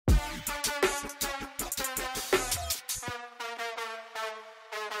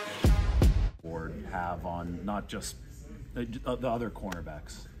have on not just the other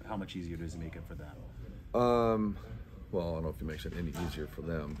cornerbacks? How much easier does it make it for them? Well, I don't know if it makes it any easier for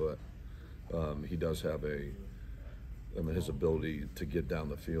them, but he does have his ability to get down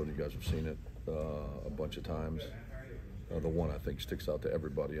the field. You guys have seen it a bunch of times. The one I think sticks out to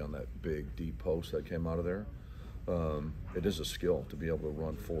everybody on that big deep post that came out of there. It is a skill to be able to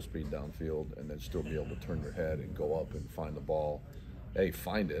run full speed downfield and then still be able to turn your head and go up and find the ball. A,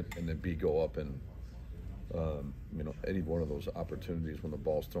 find it, and then B, go up and any one of those opportunities when the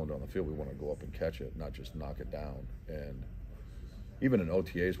ball's thrown down the field, we want to go up and catch it, not just knock it down. And even in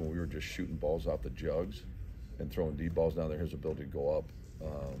OTAs, when we were just shooting balls out the jugs and throwing deep balls down there, his ability to go up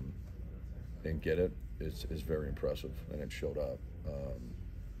and get it is very impressive, and it showed up.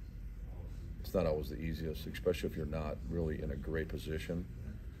 It's not always the easiest, especially if you're not really in a great position.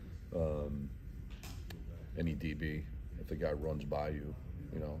 Any DB, if the guy runs by you,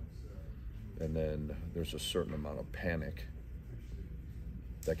 and then there's a certain amount of panic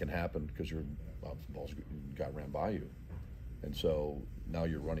that can happen because the guy ran by you. And so now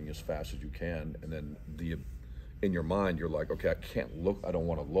you're running as fast as you can, and then in your mind you're like, okay, I can't look, I don't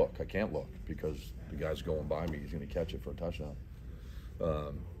want to look, I can't look because the guy's going by me, he's going to catch it for a touchdown.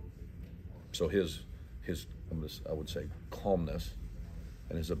 So his I would say calmness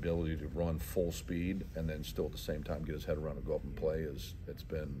and his ability to run full speed and then still at the same time get his head around and go up and play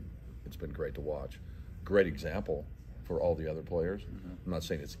it's been great to watch. Great example for all the other players. Mm-hmm. I'm not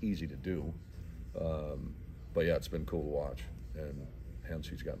saying it's easy to do, but yeah, it's been cool to watch. And hence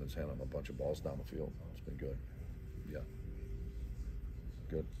he's gotten his hand on a bunch of balls down the field. It's been good. Yeah.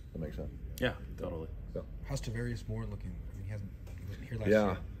 Good. That makes sense. Yeah, totally. Yeah. How's Tavarius Moore looking? I mean, he wasn't here last year.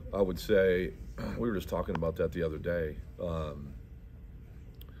 year. I would say we were just talking about that the other day. When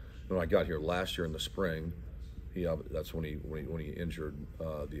I got here last year in the spring, that's when he injured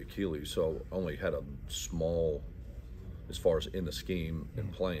the Achilles. So only had a small, as far as in the scheme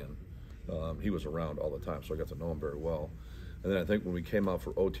and playing. He was around all the time, so I got to know him very well. And then I think when we came out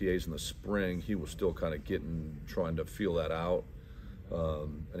for OTAs in the spring, he was still kind of trying to feel that out.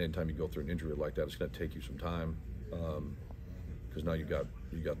 And anytime you go through an injury like that, it's going to take you some time because now you got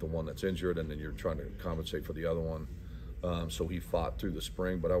the one that's injured, and then you're trying to compensate for the other one. So he fought through the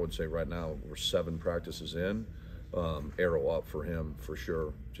spring, but I would say right now we're 7 practices in. Arrow up for him for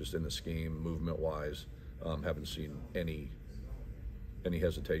sure, just in the scheme, movement-wise. Haven't seen any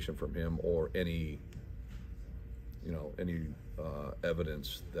hesitation from him or any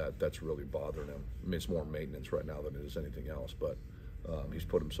evidence that that's really bothering him. I mean, it's more maintenance right now than it is anything else, but he's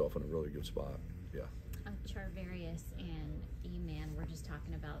put himself in a really good spot. Yeah. Charvarius and E-Man were just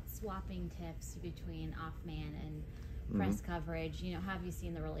talking about swapping tips between off-man and press coverage. How have you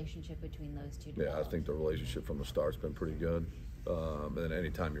seen the relationship between those two develop? Yeah, I think the relationship from the start's been pretty good. And then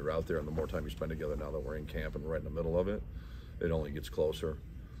anytime you're out there and the more time you spend together now that we're in camp and right in the middle of it, it only gets closer.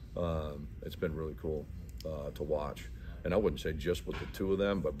 It's been really cool to watch. And I wouldn't say just with the two of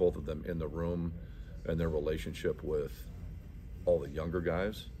them, but both of them in the room and their relationship with all the younger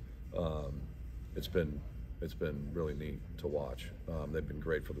guys. It's been really neat to watch. They've been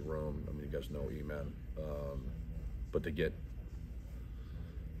great for the room. I mean, you guys know E-Man. But to get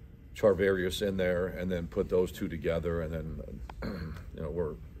Charvarius in there and then put those two together, and then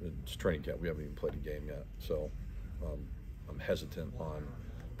it's training camp. We haven't even played a game yet, so I'm hesitant on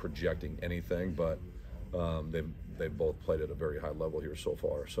projecting anything. But they've both played at a very high level here so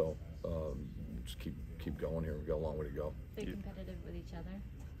far. So just keep going here. We've got a long way to go. They're competitive with each other.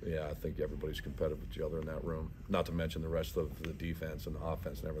 Yeah, I think everybody's competitive with each other in that room. Not to mention the rest of the defense and the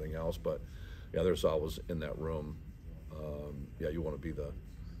offense and everything else. But yeah, there's always in that room. You want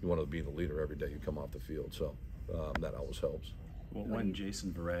to be the leader every day you come off the field. So that always helps. Well, when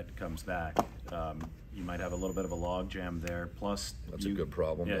Jason Verrett comes back, you might have a little bit of a log jam there. Plus, that's a good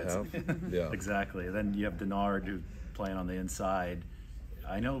problem to have. Yeah, exactly. Then you have Denard who's playing on the inside.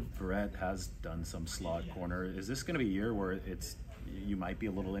 I know Verrett has done some slot corner. Is this going to be a year where you might be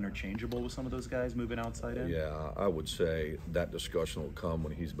a little interchangeable with some of those guys moving outside in? Yeah, I would say that discussion will come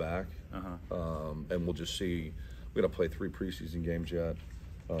when he's back. And we'll just see. We're going to play 3 preseason games yet.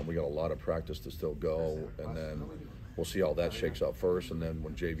 We got a lot of practice to still go, and then we'll see how that shakes out first. And then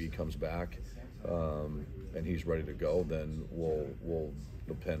when JV comes back and he's ready to go, then we'll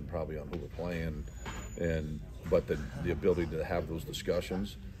depend probably on who we're playing. But the ability to have those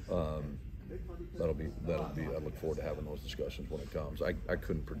discussions, that'll be. I look forward to having those discussions when it comes. I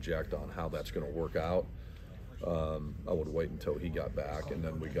couldn't project on how that's going to work out. I would wait until he got back, and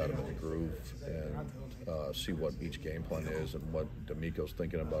then we got him in the groove and see what each game plan is and what D'Amico's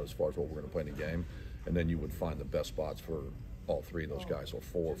thinking about as far as what we're going to play in the game, and then you would find the best spots for all three of those guys, or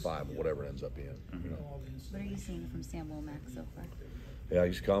 4 or 5, or whatever it ends up being. You know? What are you seeing from Sam Womack so far? Yeah,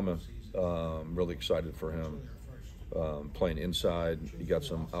 he's coming. Really excited for him. Playing inside, he got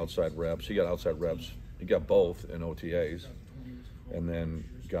some outside reps. He got outside reps. He got both in OTAs, and then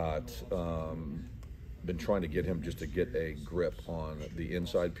got been trying to get him just to get a grip on the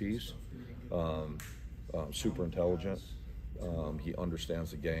inside piece. Super intelligent. He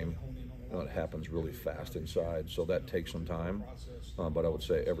understands the game. It happens really fast inside, so that takes some time. But I would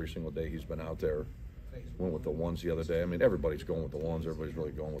say every single day he's been out there. Went with the ones the other day. I mean, everybody's going with the ones. Everybody's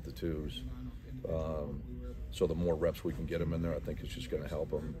really going with the twos. So the more reps we can get him in there, I think it's just going to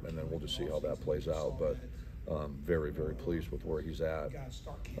help him. And then we'll just see how that plays out. But very, very pleased with where he's at.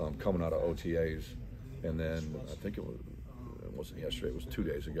 Coming out of OTAs, and then I think it wasn't yesterday. It was 2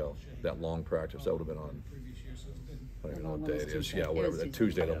 days ago. That long practice, that would have been on, I don't even know what day it is. Yeah, whatever. That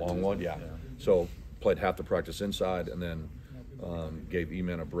Tuesday, the long one. Yeah. So played half the practice inside, and then gave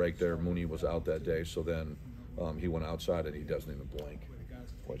E-Man a break there. Mooney was out that day, so then he went outside, and he doesn't even blink.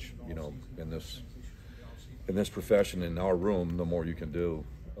 Which, you know, in this profession, in our room, the more you can do,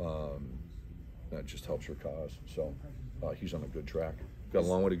 that just helps your cause. So he's on a good track. Got a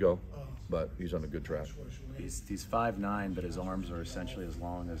long way to go, but he's on a good track. He's 5'9", but his arms are essentially as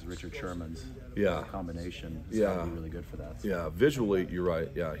long as Richard Sherman's. Yeah. The combination is Yeah. gotta be really good for that. So. Yeah, visually, you're right.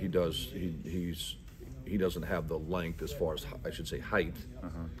 Yeah, he does. He doesn't have the length as far as, I should say, height.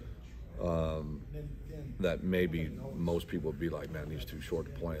 That maybe most people would be like, man, he's too short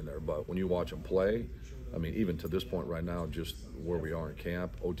to play in there. But when you watch him play, I mean, even to this point right now, just where we are in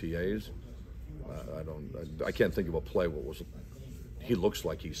camp, OTAs, I can't think of a play where he looks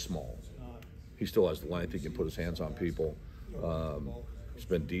like he's small. He still has the length. He can put his hands on people. He's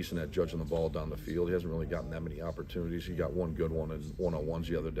been decent at judging the ball down the field. He hasn't really gotten that many opportunities. He got one good one in one-on-ones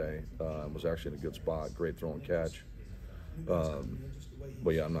the other day. Was actually in a good spot. Great throw and catch.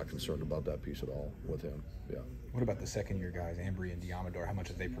 But yeah, I'm not concerned about that piece at all with him. Yeah. What about the second-year guys, Ambry and Diamador? How much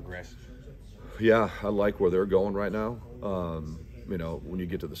have they progressed? Yeah, I like where they're going right now. You know, when you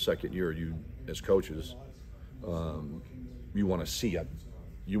get to the second year, you as coaches, you want to see a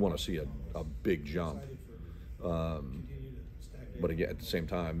big jump. But again, at the same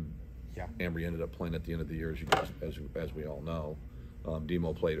time, Yeah. Ambry ended up playing at the end of the year, as we all know.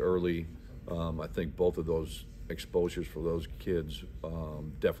 Demo played early. I think both of those exposures for those kids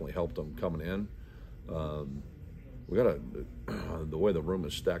definitely helped them coming in. We got the way the room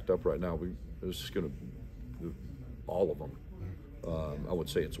is stacked up right now. This is going to all of them. I would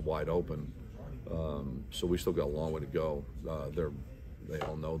say it's wide open. So we still got a long way to go. They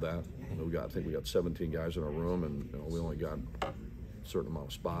all know that. I think we got 17 guys in our room, and we only got a certain amount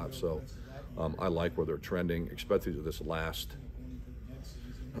of spots. So I like where they're trending, especially to this last.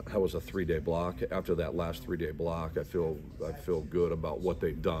 That was a 3-day block. After that last 3-day block, I feel good about what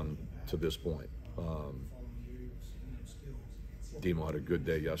they've done to this point. Demo had a good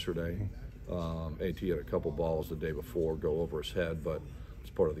day yesterday. AT had a couple balls the day before go over his head, but it's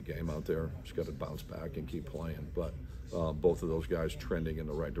part of the game out there. Just got to bounce back and keep playing. But both of those guys trending in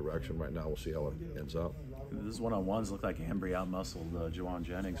the right direction right now. We'll see how it ends up. Those one-on-ones look like Ambry outmuscled Juwan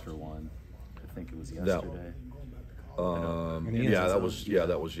Jennings for one. I think it was yesterday.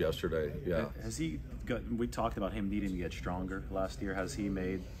 That was yesterday. Yeah. Has he got? We talked about him needing to get stronger last year. Has he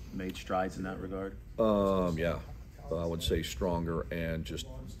made strides in that regard? Yeah. I would say stronger, and just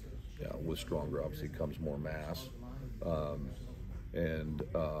with stronger obviously comes more mass, and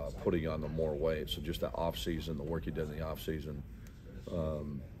putting on the more weight. So just the off season, the work he did in the off season,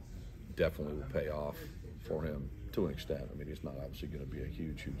 definitely will pay off for him to an extent. I mean, he's not obviously going to be a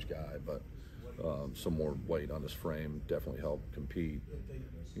huge guy, but some more weight on his frame definitely helped compete.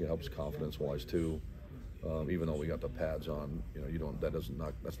 It helps confidence-wise too. Even though we got the pads on, that's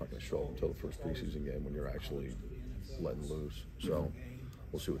not going to show up until the first preseason game when you're actually letting loose. So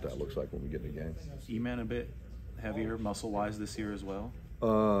we'll see what that looks like when we get in the game. E-Man a bit heavier muscle-wise this year as well?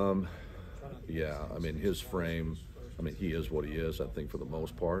 Yeah, I mean, his frame, he is what he is, I think, for the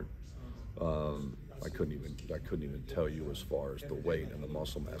most part. I couldn't even tell you as far as the weight and the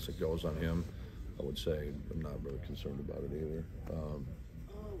muscle mass that goes on him. I would say I'm not really concerned about it either.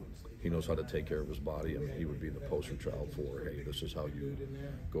 He knows how to take care of his body. He would be the poster child for, hey, this is how you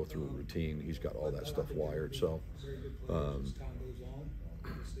go through a routine. He's got all that stuff wired, so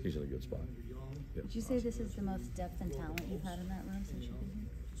he's in a good spot. Yep. Would you say this is the most depth and talent you've had in that room since you've been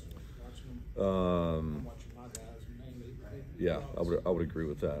here? Yeah, I would agree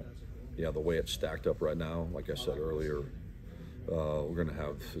with that. Yeah, the way it's stacked up right now, like I said earlier,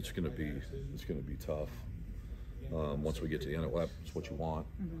 it's gonna be tough. Once we get to the end, it's what you want.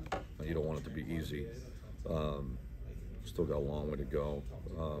 You don't want it to be easy. Still got a long way to go.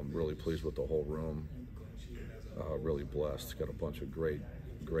 Really pleased with the whole room. Really blessed. Got a bunch of great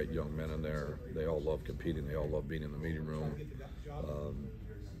young men in there. They all love competing. They all love being in the meeting room.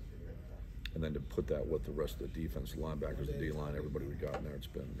 And then to put that with the rest of the defense, the linebackers, the D-line, everybody we got in there,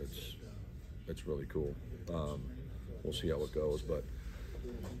 it's really cool. We'll see how it goes, but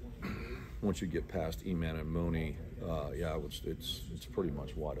once you get past E-Man and Mooney, it's pretty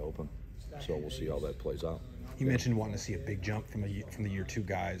much wide open. So we'll see how that plays out. You mentioned wanting to see a big jump from the year 2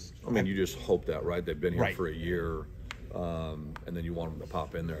 guys. I mean, you just hope that, right? They've been here Right. for a year, and then you want them to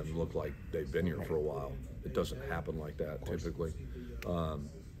pop in there and look like they've been here for a while. It doesn't happen like that typically.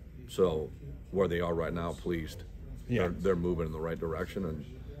 So where they are right now, pleased. Yeah. They're moving in the right direction, and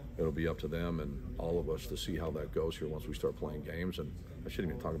it'll be up to them and all of us to see how that goes here once we start playing games. And I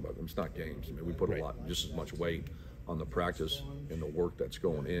shouldn't even talk about them. It's not games. I mean, we put Right. just as much weight on the practice and the work that's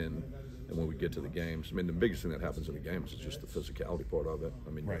going in. And when we get to the games, I mean, the biggest thing that happens in the games is just the physicality part of it. I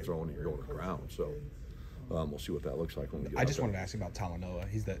mean, Right. you're throwing and you're going to the ground. So we'll see what that looks like when we get I out just there. wanted to ask you about Talanoa.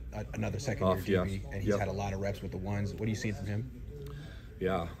 He's another second-year DB, and he's had a lot of reps with the ones. What are you seeing from him?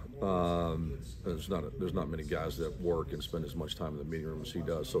 Yeah, there's not many guys that work and spend as much time in the meeting room as he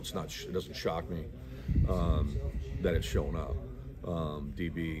does. So it doesn't shock me that it's shown up.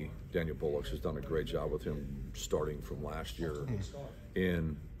 DB Daniel Bullocks has done a great job with him starting from last year,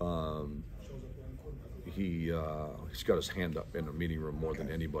 and he's got his hand up in the meeting room more than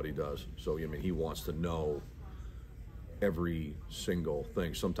anybody does. So I mean, he wants to know every single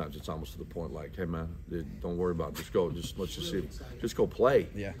thing. Sometimes it's almost to the point like, hey man, don't worry about it. Just go play.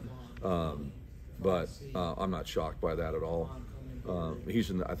 Yeah. But I'm not shocked by that at all. I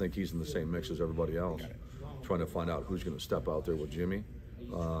think he's in the same mix as everybody else, trying to find out who's going to step out there with Jimmy.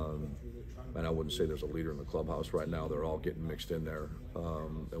 And I wouldn't say there's a leader in the clubhouse right now. They're all getting mixed in there,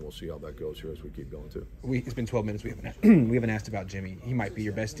 and we'll see how that goes here as we keep going too. It's been 12 minutes. We haven't asked about Jimmy. He might be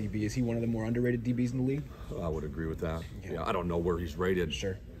your best DB. Is he one of the more underrated DBs in the league? I would agree with that. Yeah, I don't know where he's rated.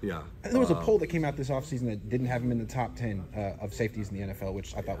 Sure. Yeah. And there was a poll that came out this offseason that didn't have him in the top 10 of safeties in the NFL,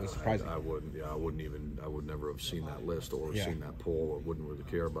 which I thought was surprising. I would never have seen that list or Yeah. seen that poll, or wouldn't really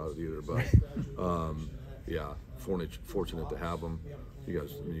care about it either. But yeah, fortunate to have him. You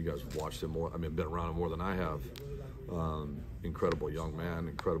guys have watched him more. I mean, been around him more than I have. Incredible young man,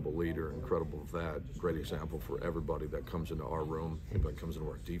 incredible leader, incredible vet. Great example for everybody that comes into our room, everybody comes into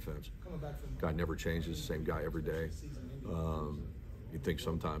our defense. Guy never changes, same guy every day. You think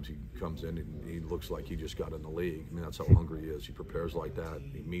sometimes he comes in and he looks like he just got in the league. I mean, that's how hungry he is. He prepares like that.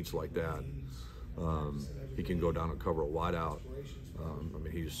 He meets like that. He can go down and cover a wideout. I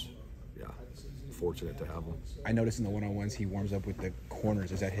mean, he's fortunate to have him. I noticed in the one-on-ones he warms up with the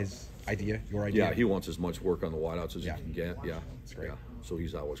corners. Is that his idea, your idea? Yeah, he wants as much work on the wideouts as he can get. Yeah, that's great. Yeah. So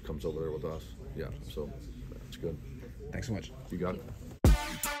he's always comes over there with us. Yeah, so that's good. Thanks so much. You got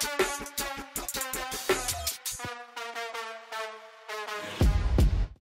it.